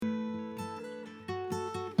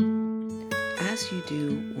As you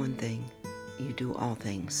do one thing, you do all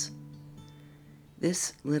things.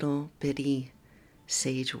 This little bitty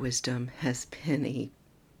sage wisdom has been a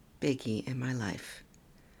biggie in my life.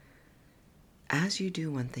 As you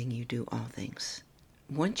do one thing, you do all things.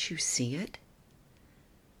 Once you see it,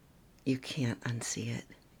 you can't unsee it.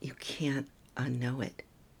 You can't unknow it.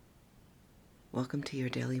 Welcome to your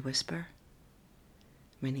Daily Whisper.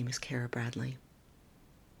 My name is Kara Bradley.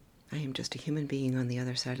 I am just a human being on the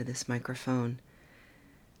other side of this microphone,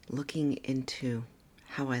 looking into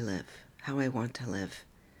how I live, how I want to live,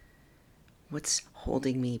 what's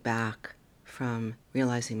holding me back from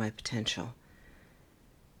realizing my potential,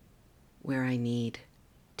 where I need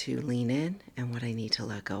to lean in and what I need to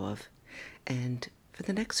let go of. And for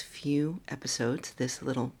the next few episodes, this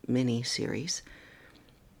little mini series,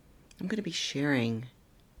 I'm going to be sharing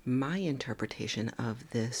my interpretation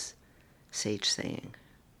of this sage saying.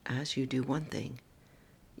 As you do one thing,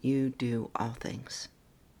 you do all things.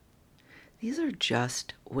 These are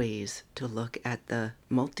just ways to look at the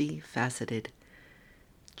multifaceted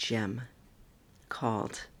gem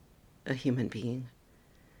called a human being,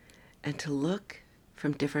 and to look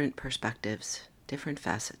from different perspectives, different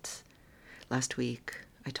facets. Last week,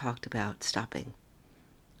 I talked about stopping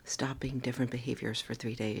different behaviors for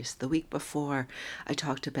 3 days. The week before, I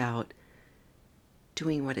talked about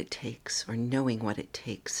doing what it takes or knowing what it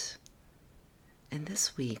takes. And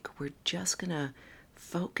this week, we're just going to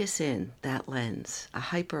focus in that lens, a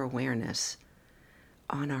hyper-awareness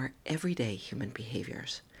on our everyday human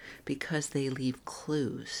behaviors, because they leave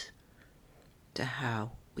clues to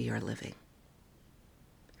how we are living.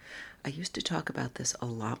 I used to talk about this a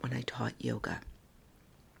lot when I taught yoga.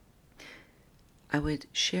 I would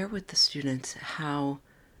share with the students how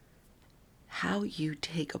you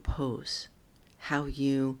take a pose, how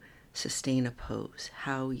you sustain a pose,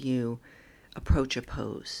 how you approach a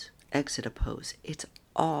pose, exit a pose. It's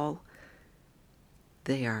all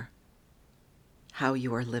there, how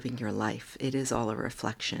you are living your life. It is all a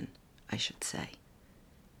reflection, I should say.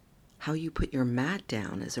 How you put your mat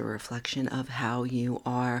down is a reflection of how you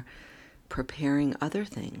are preparing other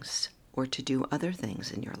things or to do other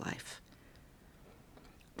things in your life.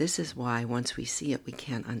 This is why once we see it, we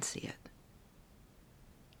can't unsee it.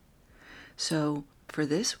 So for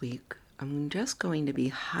this week, I'm just going to be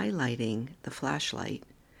highlighting the flashlight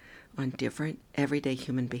on different everyday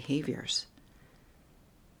human behaviors,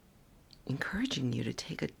 encouraging you to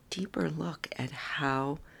take a deeper look at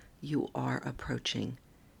how you are approaching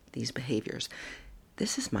these behaviors.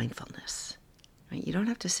 This is mindfulness, right? You don't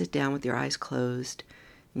have to sit down with your eyes closed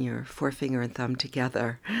and your forefinger and thumb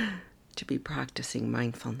together to be practicing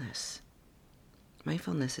mindfulness.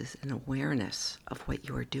 Mindfulness is an awareness of what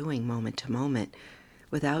you are doing moment to moment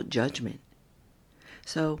without judgment.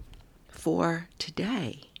 So for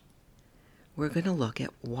today, we're going to look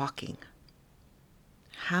at walking.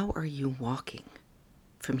 How are you walking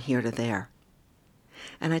from here to there?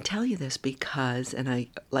 And I tell you this because, and I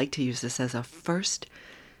like to use this as a first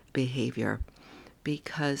behavior,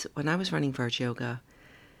 because when I was running Verge Yoga,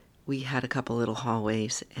 we had a couple little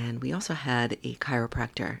hallways, and we also had a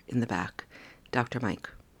chiropractor in the back, Dr. Mike.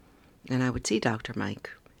 And I would see Dr. Mike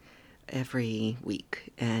every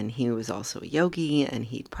week, and he was also a yogi, and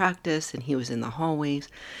he'd practice, and he was in the hallways,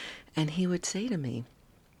 and he would say to me,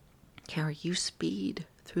 Kara, you speed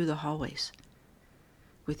through the hallways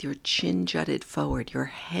with your chin jutted forward, your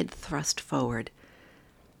head thrust forward,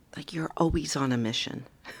 like you're always on a mission,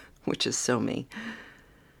 which is so me.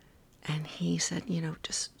 And he said,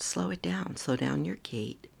 just slow down your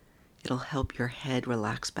gait. It'll help your head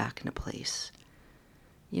relax back into place,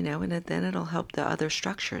 and then it'll help the other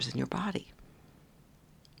structures in your body.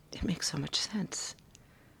 It makes so much sense.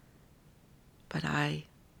 But I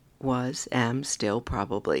am still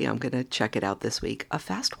probably, I'm going to check it out this week, a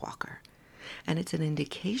fast walker. And it's an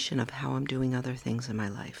indication of how I'm doing other things in my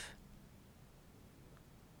life.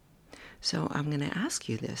 So I'm going to ask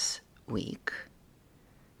you this week,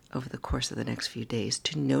 over the course of the next few days,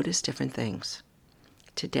 to notice different things.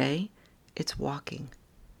 Today, it's walking.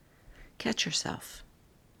 Catch yourself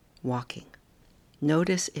walking.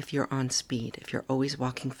 Notice if you're on speed, if you're always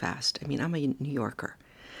walking fast. I'm a New Yorker,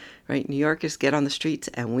 right? New Yorkers get on the streets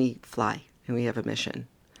and we fly and we have a mission,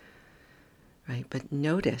 right? But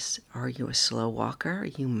notice, are you a slow walker? Are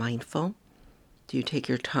you mindful? Do you take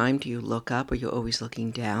your time? Do you look up? Are you always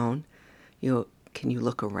looking down? Can you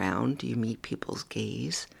look around? Do you meet people's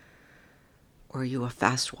gaze? Or are you a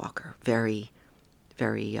fast walker, very,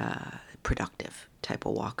 very productive type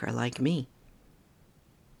of walker like me?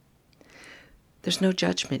 There's no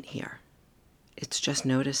judgment here. It's just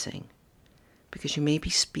noticing. Because you may be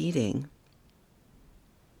speeding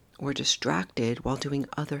or distracted while doing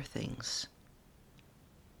other things.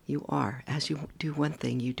 You are. As you do one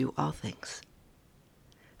thing, you do all things.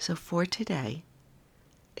 So for today,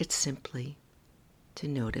 it's simply to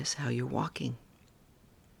notice how you're walking.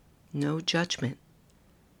 No judgment.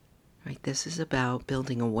 Right? This is about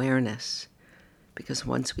building awareness, because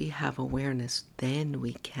once we have awareness, then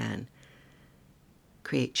we can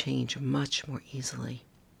create change much more easily.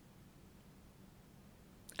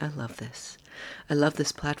 I love this. I love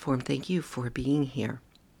this platform. Thank you for being here.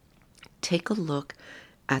 Take a look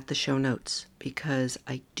at the show notes, because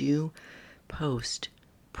I do post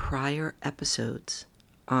prior episodes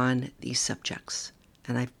on these subjects,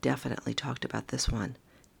 and I've definitely talked about this one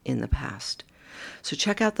in the past. So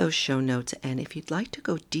check out those show notes, and if you'd like to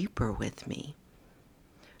go deeper with me,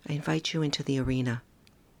 I invite you into the arena,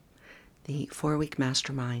 the 4-week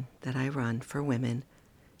mastermind that I run for women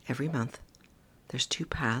every month. There's 2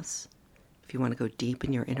 paths. If you want to go deep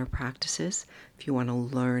in your inner practices, if you want to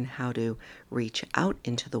learn how to reach out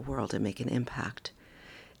into the world and make an impact.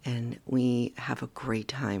 And we have a great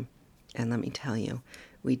time. And let me tell you,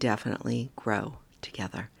 we definitely grow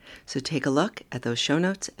together. So take a look at those show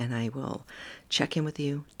notes, and I will check in with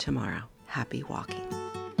you tomorrow. Happy walking.